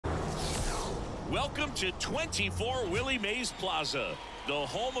Welcome to 24 Willie Mays Plaza, the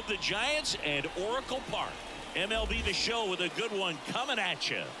home of the Giants and Oracle Park. MLB The Show with a good one coming at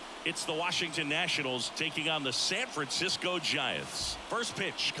you. It's the Washington Nationals taking on the San Francisco Giants. First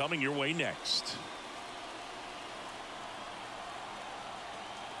pitch coming your way next.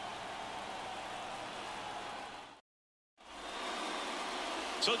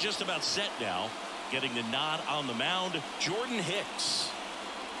 So just about set now. Getting the nod on the mound, Jordan Hicks.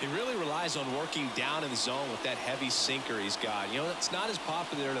 He really relies on working down in the zone with that heavy sinker he's got. You know, it's not as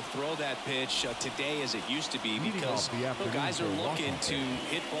popular to throw that pitch today as it used to be because guys are looking to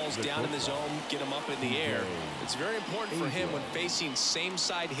hit balls down in the zone, get them up in the air. It's very important for him when facing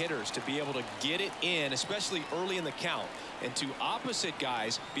same-side hitters to be able to get it in, especially early in the count, and to opposite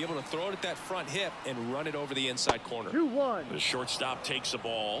guys be able to throw it at that front hip and run it over the inside corner. 2-1. The shortstop takes the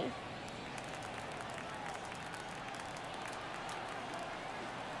ball.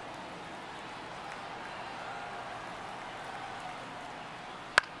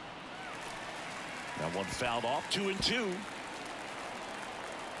 That one fouled off. 2-2.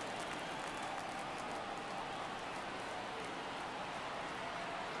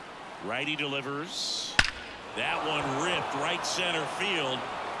 Righty delivers. That one ripped right center field.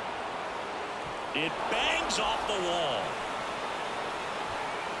 It bangs off the wall.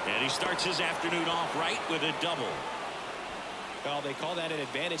 And he starts his afternoon off right with a double. Well, they call that an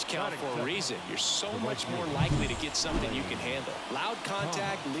advantage count for a reason. You're so much more likely to get something you can handle. Loud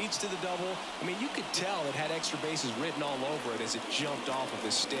contact leads to the double. I mean, you could tell it had extra bases written all over it as it jumped off of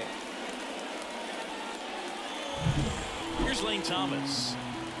his stick. Here's Lane Thomas.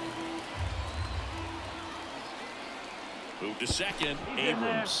 Move to second.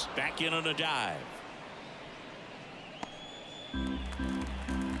 Abrams back in on a dive.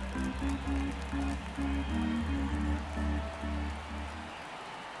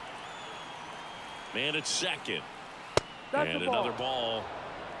 Man at second. And another ball.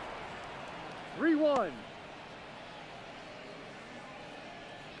 3-1.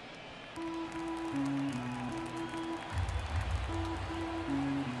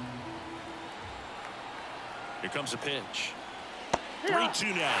 Here comes a pitch.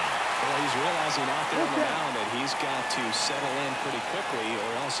 3-2 now. Well, he's realizing out there on the mound that he's got to settle in pretty quickly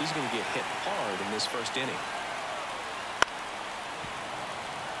or else he's going to get hit hard in this first inning.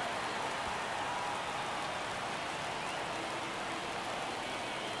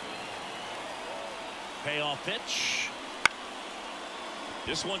 Payoff pitch.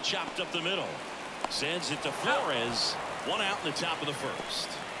 This one chopped up the middle. Sends it to Flores. One out in the top of the first.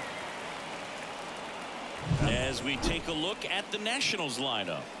 As we take a look at the Nationals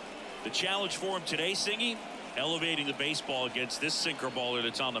lineup. The challenge for him today, Singy, elevating the baseball against this sinker baller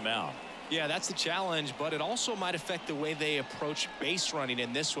that's on the mound. Yeah, that's the challenge, but it also might affect the way they approach base running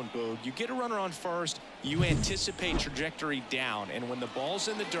in this one, Boog. You get a runner on first, you anticipate trajectory down, and when the ball's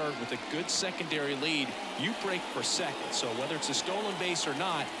in the dirt with a good secondary lead, you break for second. So whether it's a stolen base or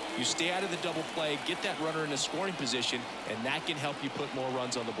not, you stay out of the double play, get that runner in a scoring position, and that can help you put more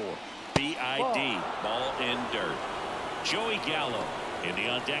runs on the board. BID, ball in dirt. Joey Gallo in the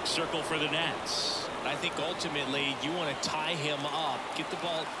on-deck circle for the Nats. I think ultimately you want to tie him up, get the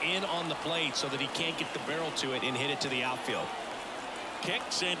ball in on the plate so that he can't get the barrel to it and hit it to the outfield.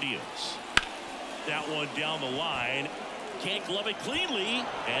 Kicks and deals. That one down the line. Can't glove it cleanly,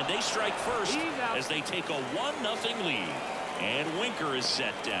 and they strike first as they take a 1-0 lead. And Winker is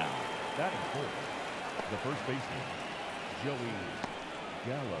set down. That is full. The first baseman, Joey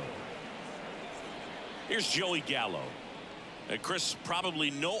Gallo. Here's Joey Gallo. And Chris,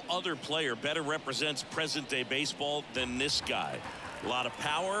 probably no other player better represents present-day baseball than this guy. A lot of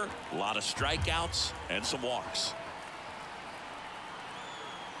power, a lot of strikeouts, and some walks.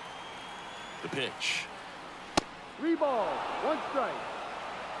 The pitch. 3 balls, 1 strike.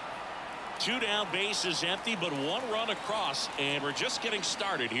 2 down, base is empty, but 1 run across, and we're just getting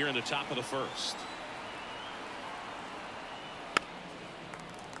started here in the top of the first.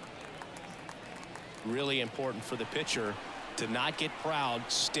 Really important for the pitcher to not get proud,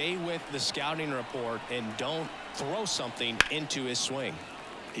 stay with the scouting report, and don't throw something into his swing.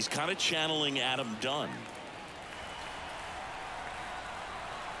 He's kind of channeling Adam Dunn.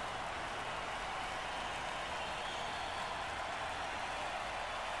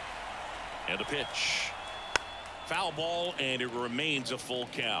 And the pitch. Foul ball, and it remains a full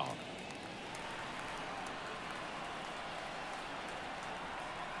count.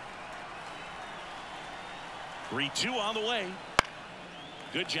 Three-2 on the way.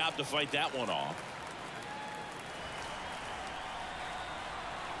 Good job to fight that one off.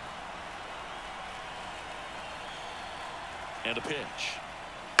 And a pitch.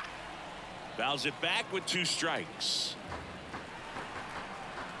 Fouls it back with 2 strikes.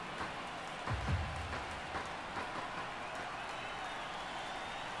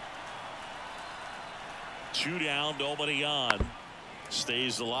 Two down, nobody on.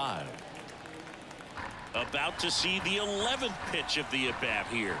 Stays alive. About to see the 11th pitch of the at-bat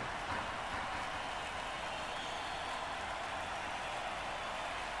here.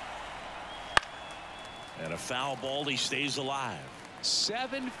 And a foul ball. He stays alive.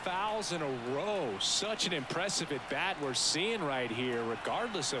 7 fouls in a row. Such an impressive at-bat we're seeing right here,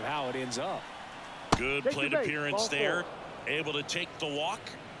 regardless of how it ends up. Good plate appearance there. Able to take the walk.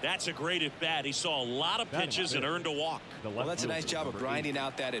 That's a great at-bat. He saw a lot of pitches and earned a walk. Well, that's a nice job of grinding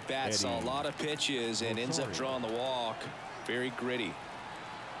out that at-bat. Saw a lot of pitches and ends up drawing the walk. Very gritty.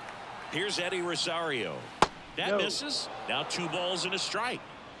 Here's Eddie Rosario. That misses. Now 2 balls and a strike.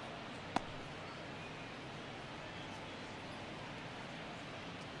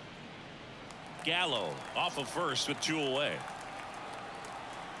 Gallo off of first with 2 away.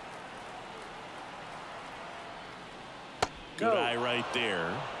 Good eye right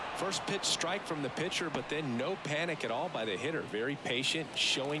there. First pitch strike from the pitcher, but then no panic at all by the hitter. Very patient,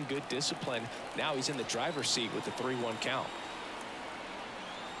 showing good discipline. Now he's in the driver's seat with the 3-1 count.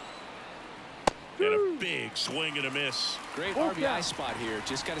 And a big swing and a miss. Great RBI spot here.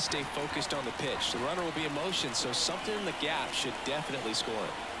 Just got to stay focused on the pitch. The runner will be in motion, so something in the gap should definitely score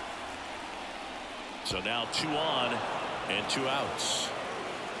it. So now 2 on and 2 outs.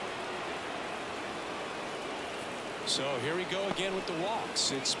 So here we go again with the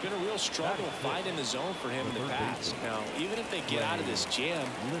walks. It's been a real struggle finding the zone for him in the past. Now, even if they get out of this jam,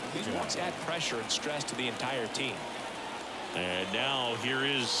 these walks add pressure and stress to the entire team. And now here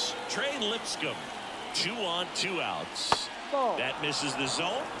is Trey Lipscomb. 2 on, 2 outs. That misses the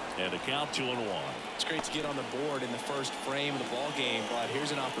zone, and a count 2-1. It's great to get on the board in the first frame of the ball game, but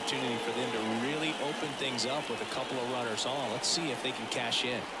here's an opportunity for them to really open things up with a couple of runners on. Let's see if they can cash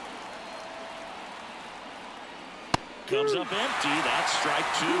in. Comes up empty. That's strike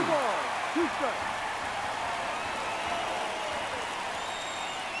 2. 2 balls, 2 strikes.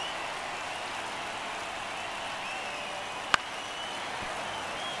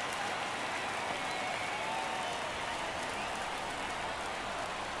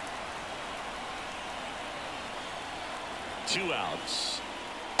 Two outs.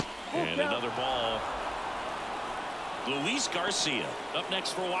 And another ball. Luis Garcia up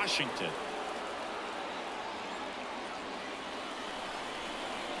next for Washington.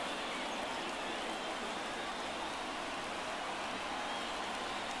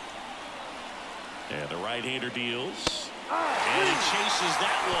 And the right-hander deals. And he chases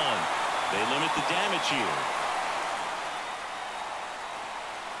that one. They limit the damage here.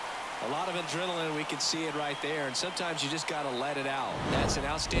 A lot of adrenaline. We can see it right there. And sometimes you just got to let it out. That's an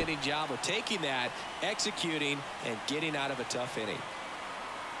outstanding job of taking that, executing, and getting out of a tough inning.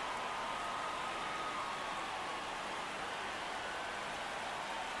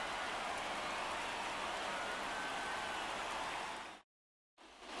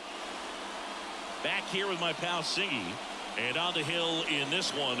 Back here with my pal Singy. And on the hill in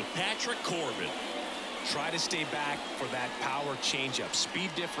this one, Patrick Corbin. Try to stay back for that power changeup. Speed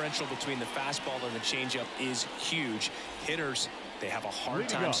differential between the fastball and the changeup is huge. Hitters, they have a hard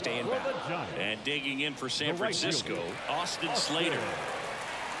time staying back. And digging in for San Francisco, Austin Slater.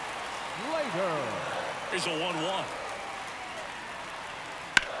 Here's a 1-1.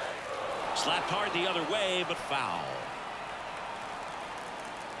 Slapped hard the other way, but foul.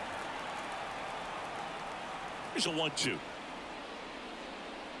 Here's a 1-2.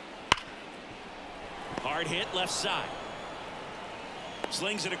 Hard hit left side.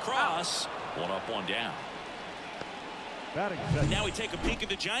 Slings it across. 1 up, 1 down. Now we take a peek at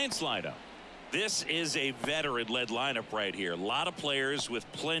the Giants lineup. This is a veteran-led lineup right here. A lot of players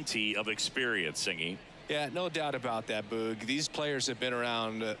with plenty of experience, Singy. Yeah, no doubt about that, Boog. These players have been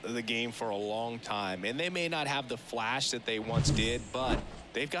around the game for a long time, and they may not have the flash that they once did, but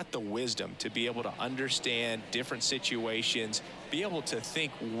they've got the wisdom to be able to understand different situations, be able to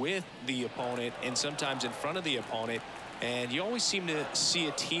think with the opponent and sometimes in front of the opponent. And you always seem to see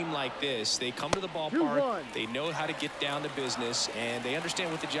a team like this. They come to the ballpark, they know how to get down to business, and they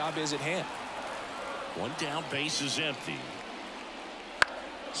understand what the job is at hand. 1 down, base is empty.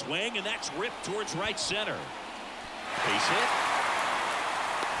 Swing, and that's ripped towards right center. Base hit.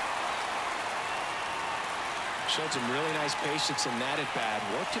 Showed some really nice patience in that at bat.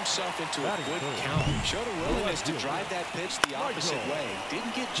 Worked himself into a good count. Showed a willingness to drive that pitch the opposite way.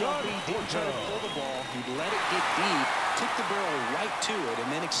 Didn't get jumpy, didn't try to pull the ball. He let it get deep, took the barrel right to it, and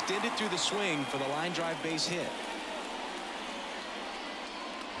then extended through the swing for the line drive base hit.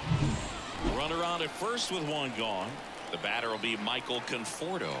 Runner on at first with one gone. The batter will be Michael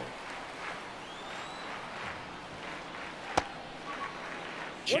Conforto.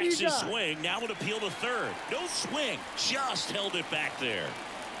 Checks his swing. Now would appeal to third. No swing. Just held it back there.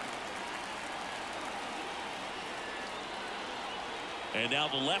 And now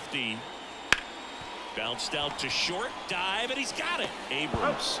the lefty. Bounced out to short. Dive, and he's got it.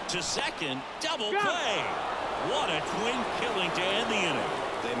 Abrams to second. Double play. What a twin killing to end the inning.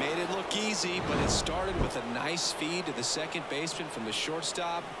 They made it look easy, but it started with a nice feed to the second baseman from the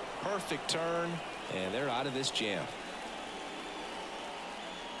shortstop. Perfect turn, and they're out of this jam.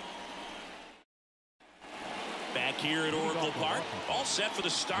 Back here at Oracle Park, all set for the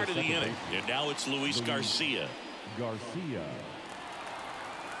start of the inning. And now it's Luis Garcia.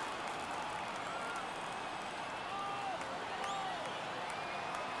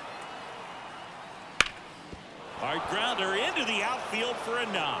 Hard grounder into the outfield for a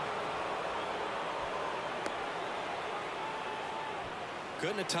knock.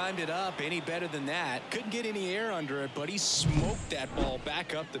 Couldn't have timed it up any better than that. Couldn't get any air under it, but he smoked that ball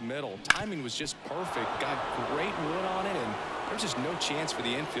back up the middle. Timing was just perfect. Got great wood on it, and there's just no chance for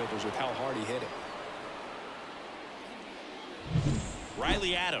the infielders with how hard he hit it.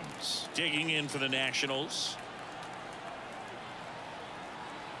 Riley Adams digging in for the Nationals.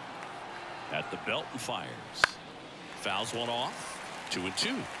 At the belt and fires. Fouls one off.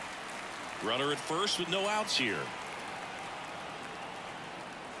 2-2. Runner at first with no outs here.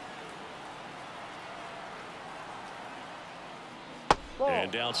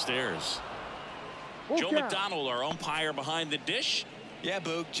 And downstairs. Joe McDonald, our umpire behind the dish. Yeah,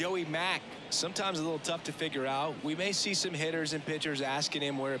 Boog, Joey Mack. Sometimes a little tough to figure out. We may see some hitters and pitchers asking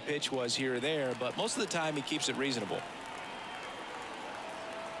him where a pitch was here or there, but most of the time he keeps it reasonable.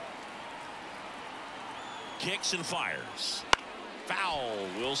 Kicks and fires. Foul.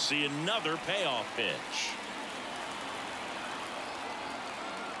 We'll see another payoff pitch.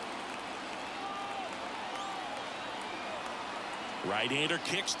 Right-hander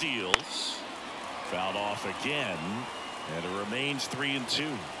kicks, deals. Fouled off again, and it remains 3-2.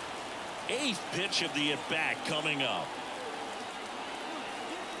 Eighth pitch of the at-bat coming up.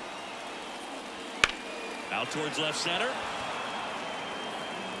 Out towards left center.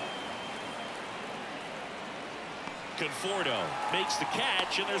 Conforto makes the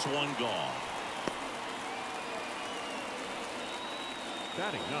catch, and there's one gone.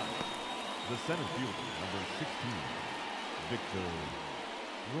 Batting ninth, the center fielder, number 16, Victor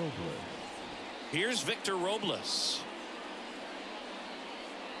Robles. Here's Victor Robles.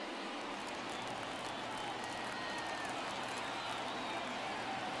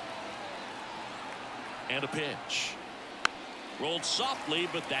 And a pitch. Rolled softly,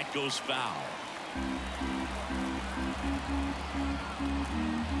 but that goes foul.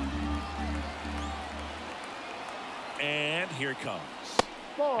 And here it comes.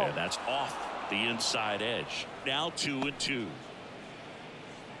 And that's off the inside edge. Now 2-2.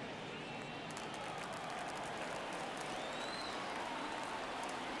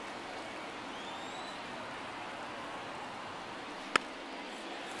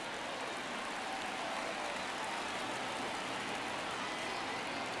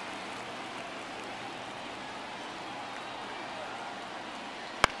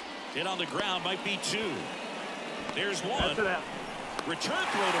 Hit on the ground, might be two. There's one. Return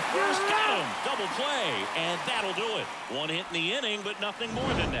throw to first, got him. Double play, and that'll do it. One hit in the inning, but nothing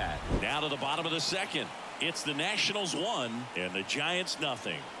more than that. Now to the bottom of the second. It's the Nationals 1 and the Giants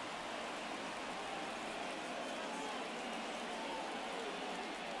nothing.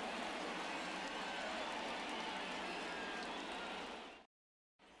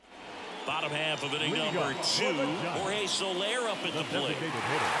 Bottom half of inning number 2. Jorge Soler up at the plate.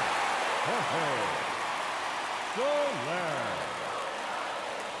 Soler.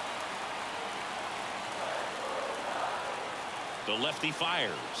 The lefty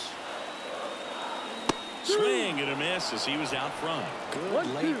fires. Swing and a miss as he was out front. Good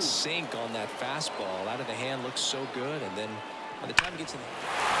late sink on that fastball. Out of the hand looks so good, and then by the time it gets in the...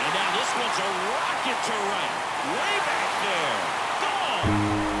 And now this one's a rocket to right. Way back there. Gone.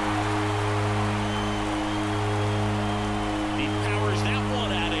 He powers that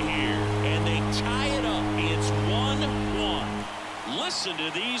one out of here, and they tie it up. It's 1-1. Listen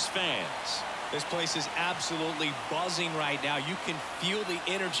to these fans. This place is absolutely buzzing right now. You can feel the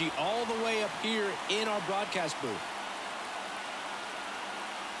energy all the way up here in our broadcast booth.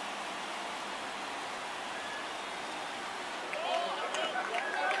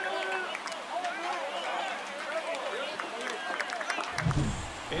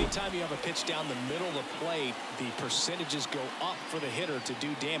 Anytime you have a pitch down the middle of the plate, the percentages go up for the hitter to do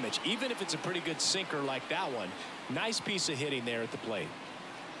damage, even if it's a pretty good sinker like that one. Nice piece of hitting there at the plate.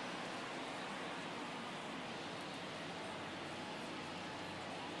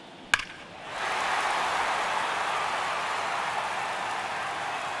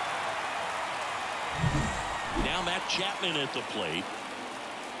 Now Matt Chapman at the plate.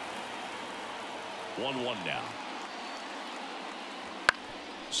 1-1 now.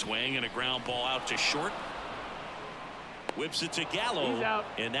 Swing and a ground ball out to short. Whips it to Gallo,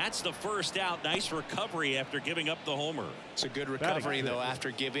 and that's the first out. Nice recovery after giving up the homer. It's a good recovery, though, after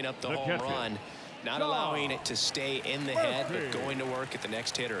giving up the home run. Not allowing it to stay in the head, but going to work at the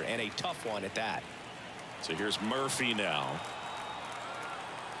next hitter, and a tough one at that. So here's Murphy now.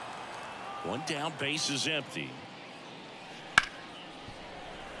 One down, base is empty.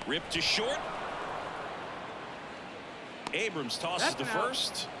 Ripped to short. Abrams tosses to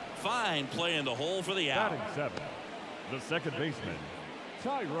first. Fine play in the hole for the out. Batting seven, the second baseman,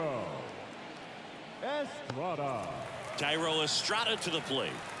 Thairo Estrada. Thairo Estrada to the plate.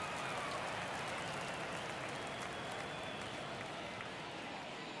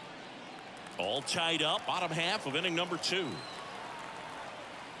 All tied up, bottom half of inning number 2.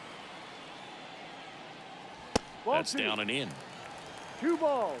 That's down and in. 2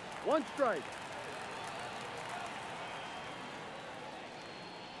 balls, 1 strike.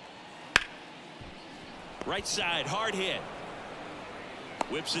 Right side, hard hit.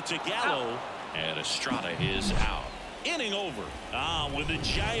 Whips it to Gallo, and Estrada is out. Inning over. When the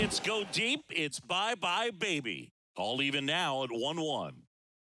Giants go deep, it's bye-bye, baby. All even now at 1-1.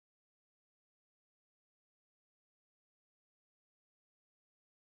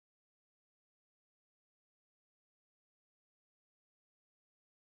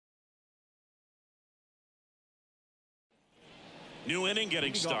 New inning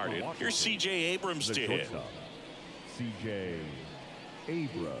getting started. Here's C.J. Abrams to hit. C.J.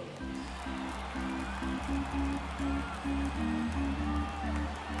 Abrams.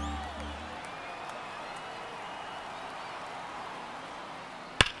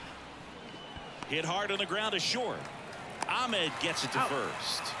 Hit hard on the ground to short. Ahmed gets it to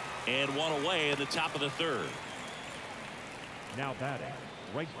first. And one away in the top of the 3rd. Now batting,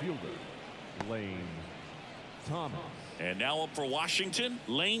 right fielder, Lane Thomas. And now up for Washington,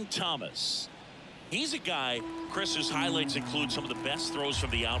 Lane Thomas. He's a guy, Chris, whose highlights include some of the best throws from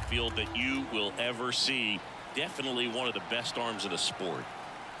the outfield that you will ever see. Definitely one of the best arms of the sport.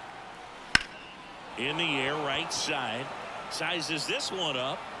 In the air, right side. Sizes this one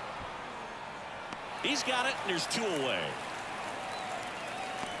up. He's got it, and there's 2 away.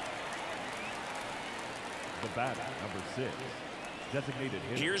 The batter, number 6, designated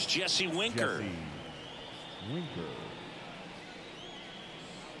hitter. Here's Jesse Winker. Jesse Winker.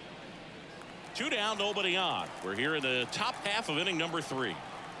 2 down, nobody on. We're here in the top half of inning number 3.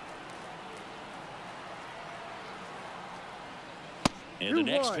 And the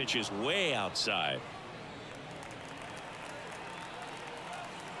next pitch is way outside.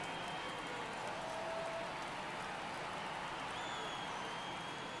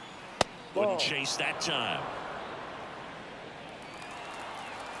 Wouldn't chase that time.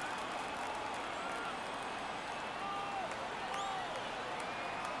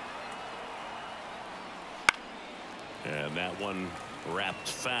 And that one wrapped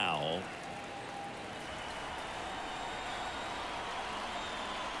foul.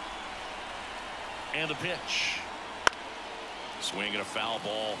 And the pitch. Swing and a foul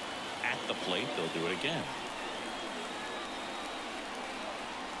ball at the plate. They'll do it again.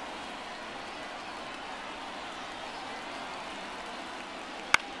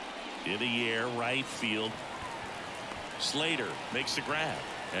 In the air, right field. Slater makes the grab.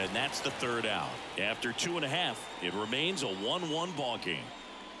 And that's the 3rd out. After 2.5, it remains a 1-1 ball game.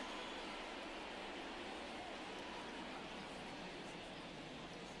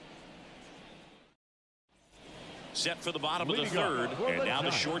 Set for the bottom of the 3rd, and now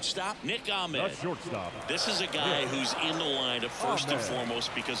the shortstop, Nick Ahmed. This is a guy who's in the lineup first and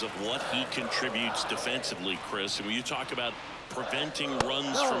foremost because of what he contributes defensively, Chris. And when you talk about preventing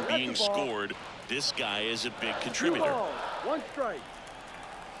runs from being scored, this guy is a big contributor. 2 balls, 1 strike.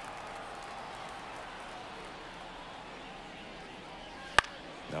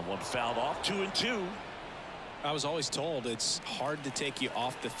 That one fouled off, 2-2. I was always told it's hard to take you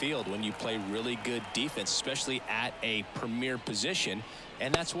off the field when you play really good defense, especially at a premier position,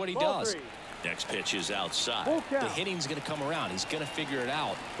 and that's what he does. Next pitch is outside. The hitting's going to come around. He's going to figure it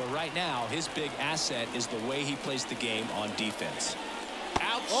out. But right now, his big asset is the way he plays the game on defense.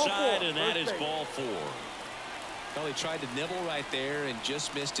 Outside, and that is ball 4. Well, he tried to nibble right there and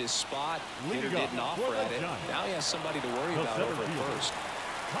just missed his spot. Hitter didn't offer at it. Now he has somebody to worry about over at first.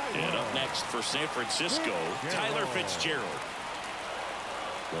 And up next for San Francisco, Tyler Fitzgerald.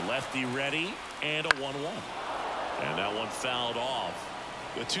 The lefty ready, and a 1-1. And that one fouled off.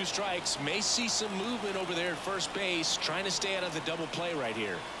 With 2 strikes, may see some movement over there at first base, trying to stay out of the double play right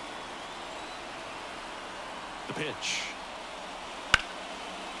here. The pitch.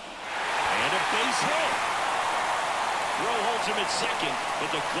 And a base hit. Rowe holds him at second,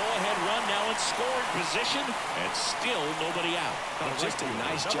 but the go-ahead run now in scoring position, and still nobody out. Oh, just a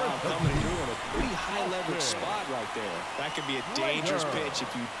nice job coming through in a pretty high-leverage spot right there. That could be a dangerous pitch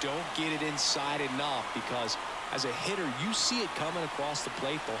if you don't get it inside enough, because as a hitter, you see it coming across the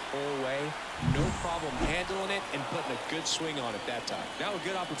plate the whole way. No problem handling it and putting a good swing on it that time. Now a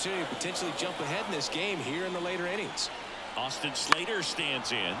good opportunity to potentially jump ahead in this game here in the later innings. Austin Slater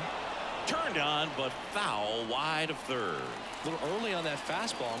stands in. Turned on, but foul wide of third. A little early on that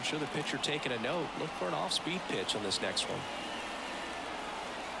fastball. I'm sure the pitcher taking a note. Look for an off-speed pitch on this next one.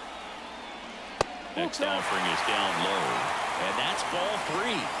 Next offering is down low, and that's ball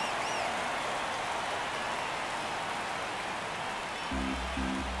 3.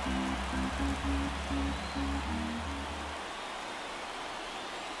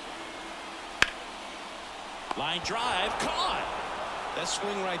 Line drive, caught. That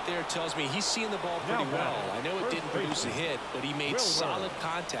swing right there tells me he's seeing the ball pretty well. I know it didn't produce a hit, but he made solid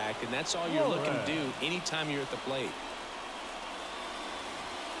contact, and that's all you're looking to do anytime you're at the plate.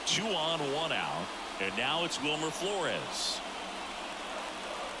 2 on, 1 out, and now it's Wilmer Flores.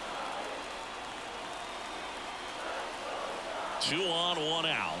 Two on, 1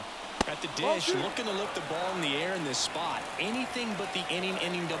 out. At the dish, looking to lift the ball in the air in this spot. Anything but the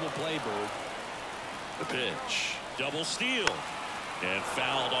inning double play, Bird. The pitch. Double steal. And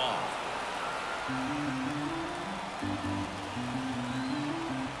fouled off.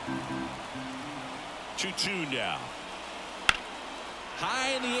 2-2 now.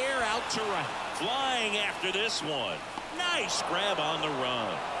 High in the air, out to right. Flying after this one. Nice grab on the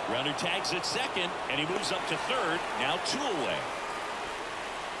run. Runner tags at second, and he moves up to third. Now 2 away.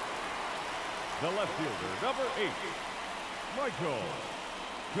 The left fielder, number 8, Michael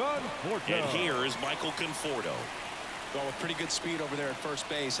Conforto. And here is Michael Conforto. Well, with pretty good speed over there at first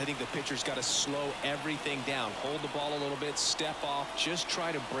base, I think the pitcher's got to slow everything down. Hold the ball a little bit, step off, just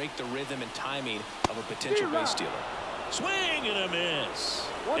try to break the rhythm and timing of a potential base stealer. Swing and a miss.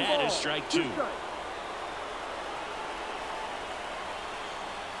 That is strike 2.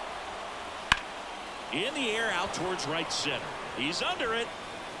 In the air, out towards right center. He's under it.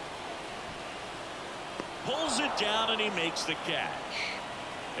 Pulls it down, and he makes the catch.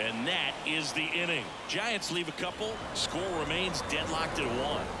 And that is the inning. Giants leave a couple. Score remains deadlocked at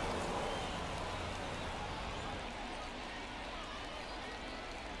 1.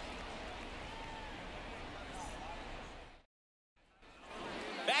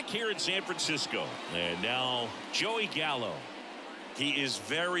 Back here in San Francisco. And now Joey Gallo. He is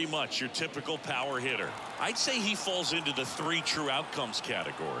very much your typical power hitter. I'd say he falls into the 3 true outcomes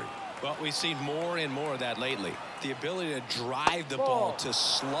category. Well, we've seen more and more of that lately. The ability to drive the ball to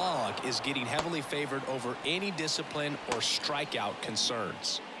slug is getting heavily favored over any discipline or strikeout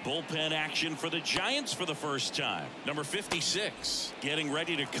concerns. Bullpen action for the Giants for the first time. Number 56 getting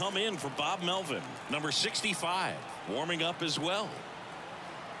ready to come in for Bob Melvin. Number 65 warming up as well.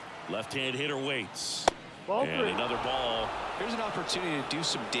 Left-hand hitter waits. And another ball. Here's an opportunity to do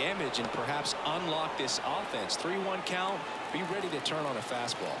some damage and perhaps unlock this offense. 3-1 count. Be ready to turn on a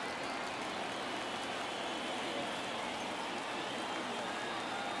fastball.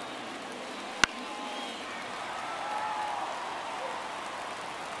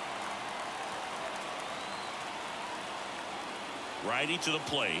 Righty to the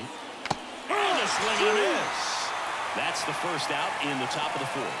plate. And a swing and a miss. That's the first out in the top of the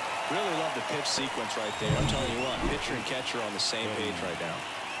 4th. Really love the pitch sequence right there. I'm telling you what, pitcher and catcher are on the same page right now.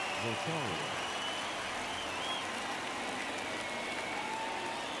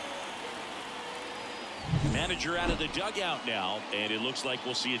 Manager out of the dugout now, and it looks like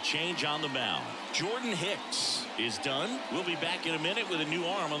we'll see a change on the mound. Jordan Hicks is done. We'll be back in a minute with a new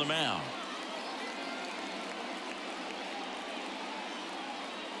arm on the mound.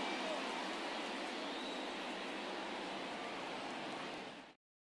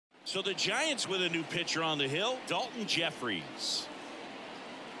 So the Giants with a new pitcher on the hill, Dalton Jeffries.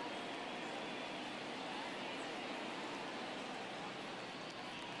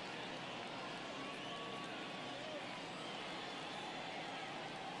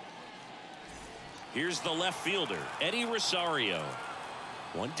 Here's the left fielder, Eddie Rosario.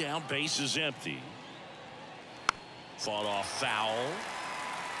 One down, base is empty. Fought off foul.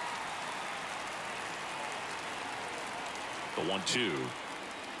 The 1-2.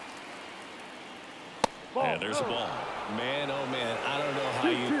 And there's the ball. Man, oh man, I don't know how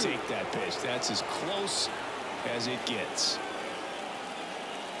you take that pitch. That's as close as it gets.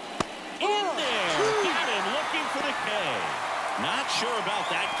 In there. Got him looking for the K. Not sure about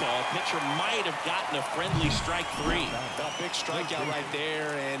that call. Pitcher might have gotten a friendly strike 3. A big strikeout right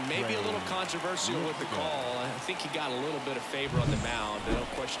there, and maybe a little controversial with the call. I think he got a little bit of favor on the mound, no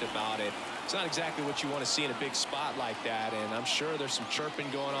question about it. It's not exactly what you want to see in a big spot like that, and I'm sure there's some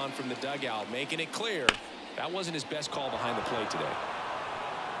chirping going on from the dugout, making it clear that wasn't his best call behind the plate today.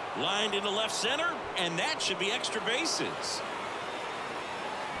 Lined into left center, and that should be extra bases.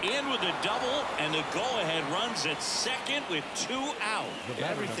 In with a double, and the go-ahead runs at second with 2 out.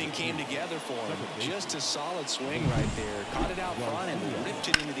 Everything came together for him. Just a solid swing right there. Caught it out front and ripped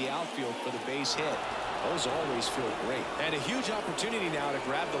it into the outfield for the base hit. Those always feel great. And a huge opportunity now to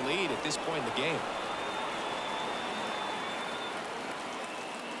grab the lead at this point in the game.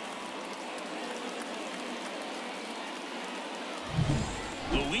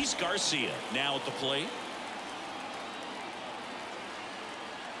 Luis Garcia now at the plate.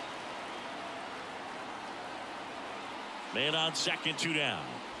 Man on second, 2 down.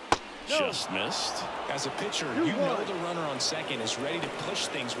 Just missed. As a pitcher, you know the runner on second is ready to push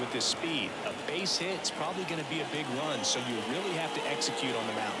things with this speed. A base hit's probably going to be a big run, so you really have to execute on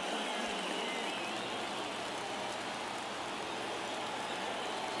the mound.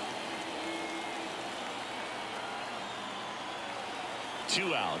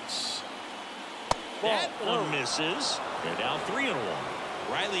 Two outs. That one misses. They're down 3-1.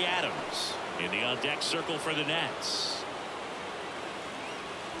 Riley Adams in the on-deck circle for the Nats.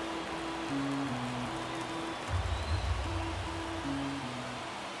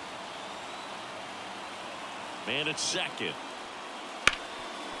 Man at second.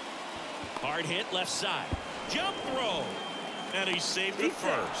 Hard hit left side. Jump throw. And he saved it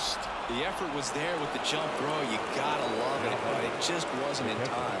first. The effort was there with the jump throw. You gotta love it, but it just wasn't in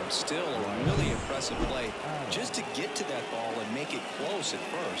time. Still a really impressive play just to get to that ball and make it close at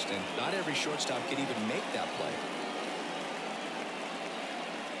first. And not every shortstop could even make that play.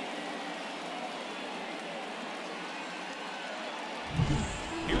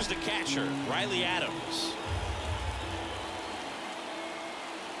 Here's the catcher, Riley Adams.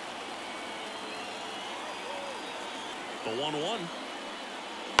 The 1-1.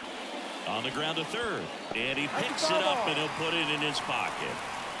 On the ground to third. And he picks it up and he'll put it in his pocket.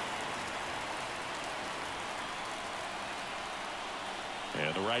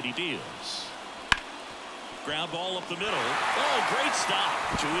 And the righty deals. Ground ball up the middle. Oh, great stop.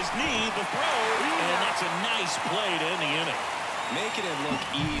 To his knee, the throw. And that's a nice play to end the inning. Making it look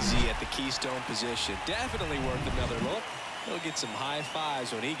easy at the keystone position. Definitely worth another look. He'll get some high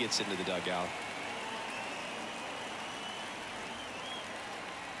fives when he gets into the dugout.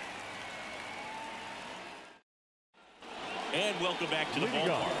 And welcome back to the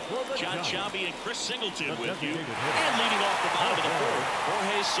ballpark. John Sciambi and Chris Singleton with you. And leading off the bottom of the fourth,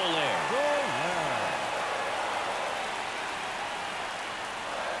 Jorge Soler.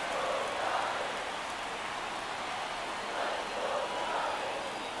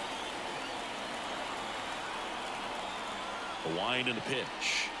 The wind and the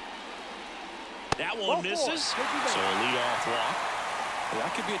pitch. That one misses. So a leadoff walk. Well,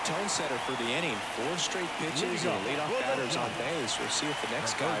 that could be a tone setter for the inning. 4 straight pitches and leadoff batters on base. We'll see if the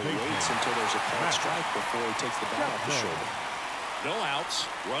next guy waits until there's a called strike before he takes the bat off the shoulder. No outs,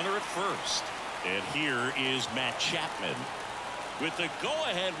 runner at first. And here is Matt Chapman. With the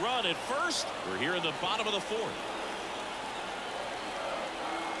go-ahead run at first, we're here in the bottom of the fourth.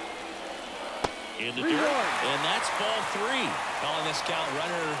 In the dirt, and that's ball 3. Calling this count,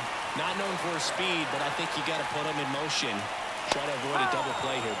 runner not known for his speed, but I think you got to put him in motion. Try to avoid a double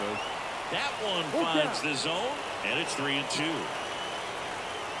play here, Boo. That one finds the zone, and it's 3-2.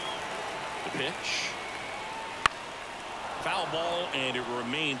 The pitch. Foul ball, and it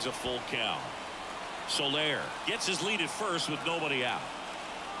remains a full count. Soler gets his lead at first with nobody out.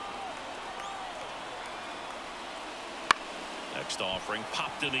 Next offering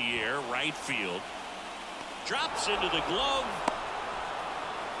popped in the air, right field. Drops into the glove.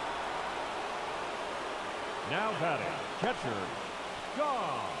 Now batting, catcher,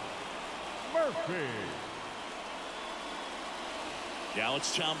 John Murphy. Now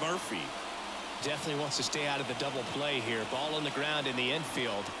it's Tom Murphy. Definitely wants to stay out of the double play here. Ball on the ground in the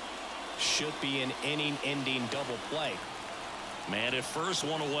infield. Should be an inning-ending double play. Man at first,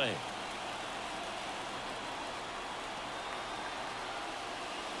 one away.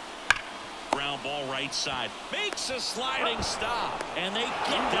 Ground ball right side. Makes a sliding stop. And they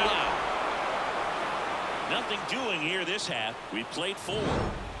get the out. Nothing doing here this half. We played 4.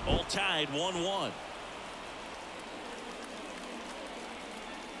 All tied 1-1.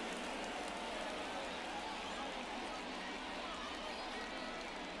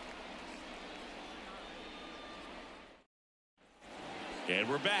 And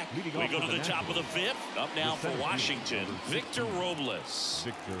we're back. We go to the top of the 5th. Up now for Washington, Victor Robles.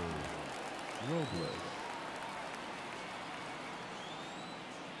 Victor Robles.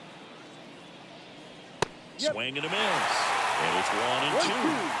 Swing and a miss. And it's 1-2.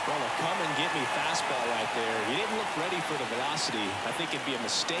 Well, a come and get me fastball right there. He didn't look ready for the velocity. I think it'd be a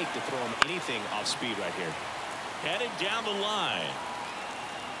mistake to throw him anything off speed right here. Headed down the line.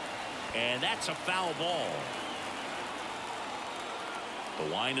 And that's a foul ball.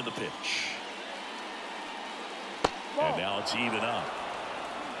 The wind of the pitch. And now it's even up.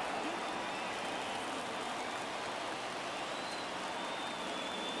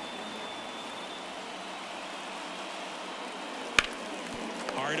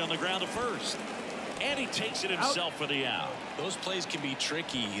 Hard on the ground to first. And he takes it himself for the out. Those plays can be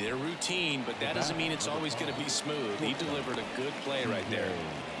tricky. They're routine, but that doesn't mean it's always going to be smooth. He delivered a good play right there.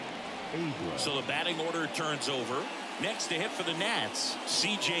 So the batting order turns over. Next to hit for the Nats,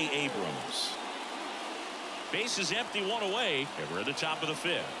 C.J. Abrams. Base is empty, 1 away, and we're at the top of the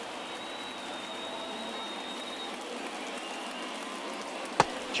 5th.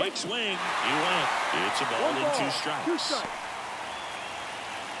 Check swing. He went. It's a ball and 2 strikes. 2 strikes.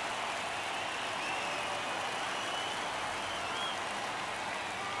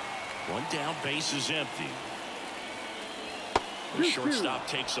 One down, base is empty. The shortstop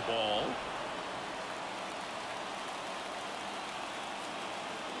takes the ball.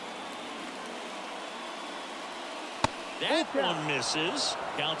 That one misses.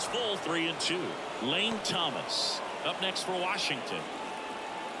 Counts full, 3-2. Lane Thomas up next for Washington.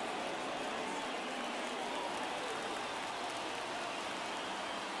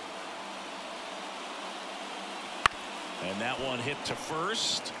 And that one hit to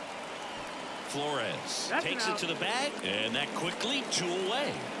first. Flores takes it to the bag, and that quickly 2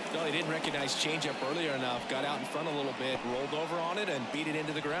 away. No, he didn't recognize changeup earlier enough. Got out in front a little bit, rolled over on it, and beat it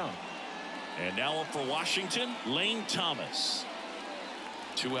into the ground. And now up for Washington, Lane Thomas.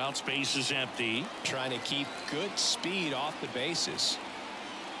 2 outs, base is empty. Trying to keep good speed off the bases.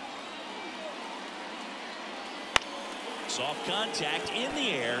 Soft contact in the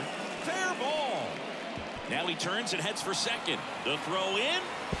air. Fair ball. Now he turns and heads for second. The throw in.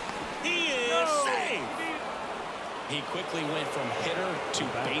 He is safe. He quickly went from hitter to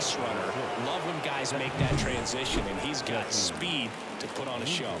base runner. Love when guys make that transition, and he's got speed to put on a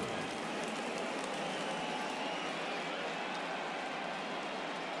show.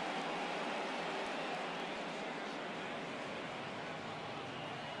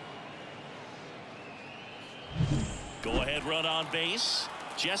 Go-ahead run on base.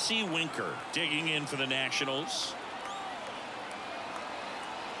 Jesse Winker digging in for the Nationals.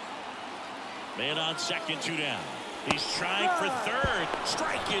 Man on second, 2 down. He's trying for third.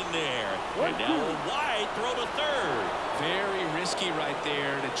 Strike in there. And now a wide throw to third. Very risky right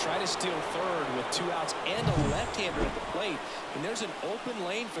there to try to steal third with 2 outs and a left-hander at the plate. And there's an open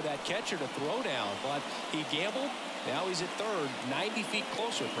lane for that catcher to throw down. But he gambled. Now he's at third, 90 feet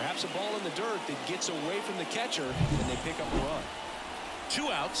closer. Perhaps a ball in the dirt that gets away from the catcher, and they pick up a run.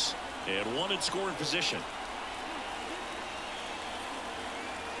 2 outs and 1 in scoring position.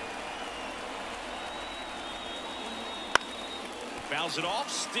 Fouls it off,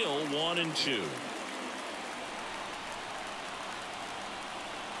 still 1-2.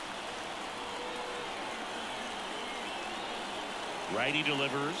 Righty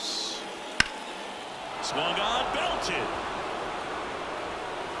delivers. Swung on, belted.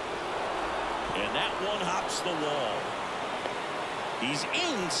 And that one hops the wall. He's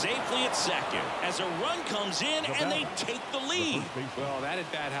in safely at second as a run comes in and they take the lead. Well, that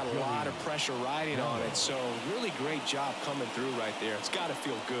at bat had a lot of pressure riding on it, so really great job coming through right there. It's got to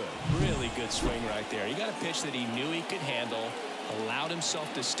feel good. Really good swing right there. He got a pitch that he knew he could handle, allowed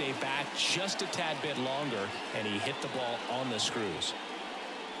himself to stay back just a tad bit longer, and he hit the ball on the screws.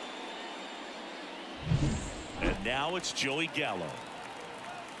 And now it's Joey Gallo.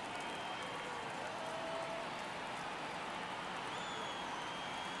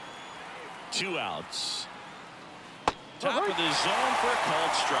 Two outs. Top of the zone for a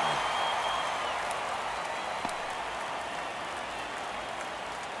called strike.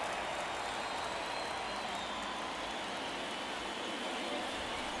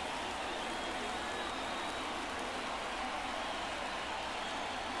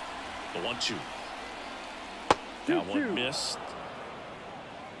 The 1-2. That one missed.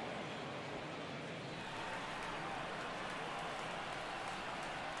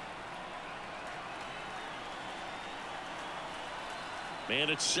 Man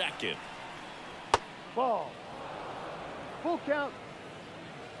at second. Ball. Full count.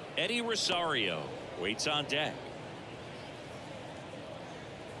 Eddie Rosario waits on deck.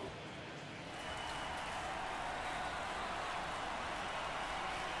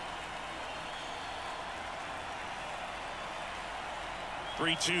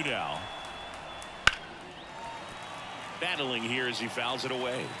 Three-two now. Battling here as he fouls it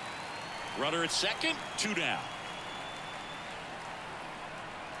away. Runner at second, two down.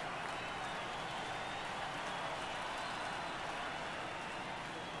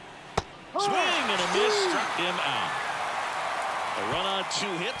 Swing and a miss, struck him out. A run on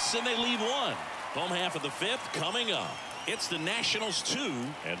two hits and they leave one. Home half of the fifth coming up. It's the Nationals 2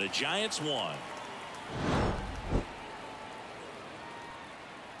 and the Giants 1.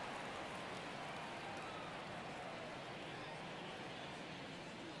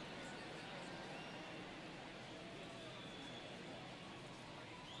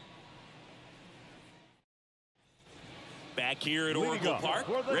 Back here at Oracle Park,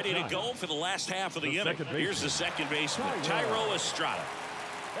 ready to go for the last half of the inning. Here's the second baseman, Thairo Estrada.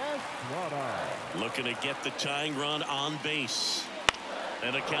 Looking to get the tying run on base.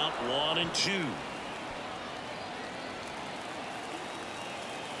 And a count 1-2.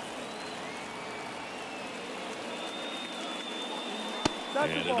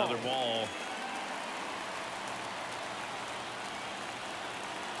 And another ball.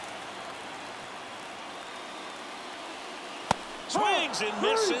 Swings and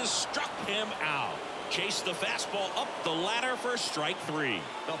misses, struck him out. Chased the fastball up the ladder for strike three.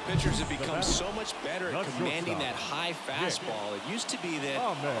 Well, pitchers have become so much better at commanding that high fastball. It used to be that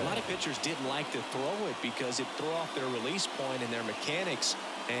a lot of pitchers didn't like to throw it because it threw off their release point and their mechanics,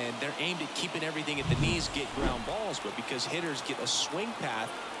 and they're aimed at keeping everything at the knees, get ground balls. But because hitters get a swing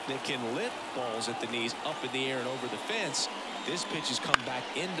path that can lift balls at the knees up in the air and over the fence, this pitch has come back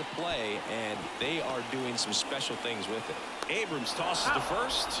into play, and they are doing some special things with it. Abrams tosses to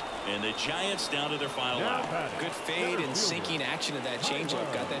first, and the Giants down to their final out. Good fade and sinking action of that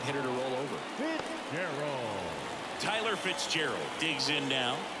changeup got that hitter to roll over. Tyler Fitzgerald digs in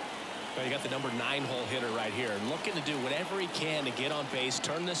now. Well, you got the number 9 hole hitter right here, looking to do whatever he can to get on base,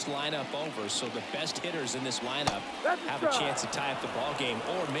 turn this lineup over, so the best hitters in this lineup have a chance to tie up the ball game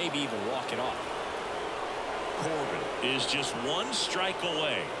or maybe even walk it off. Corbin is just one strike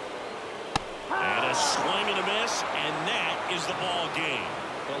away. And a swing and a miss, and that is the ball game.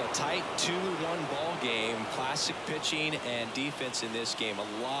 Well, a tight 2-1 ball game. Classic pitching and defense in this game.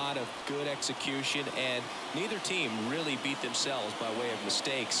 A lot of good execution, and neither team really beat themselves by way of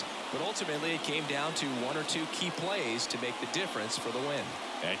mistakes. But ultimately, it came down to 1 or 2 key plays to make the difference for the win.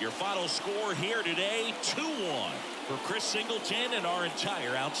 And your final score here today, 2-1. For Chris Singleton and our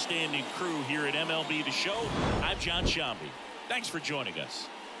entire outstanding crew here at MLB The Show, I'm John Shambi. Thanks for joining us.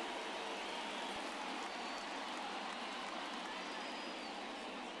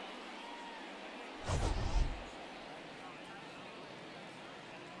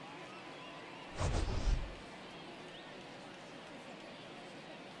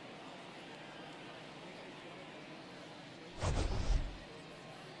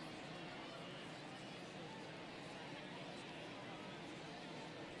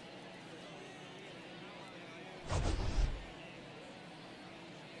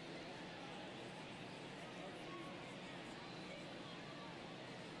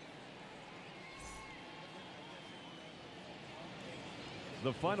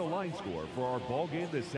 The final line score for our ball game this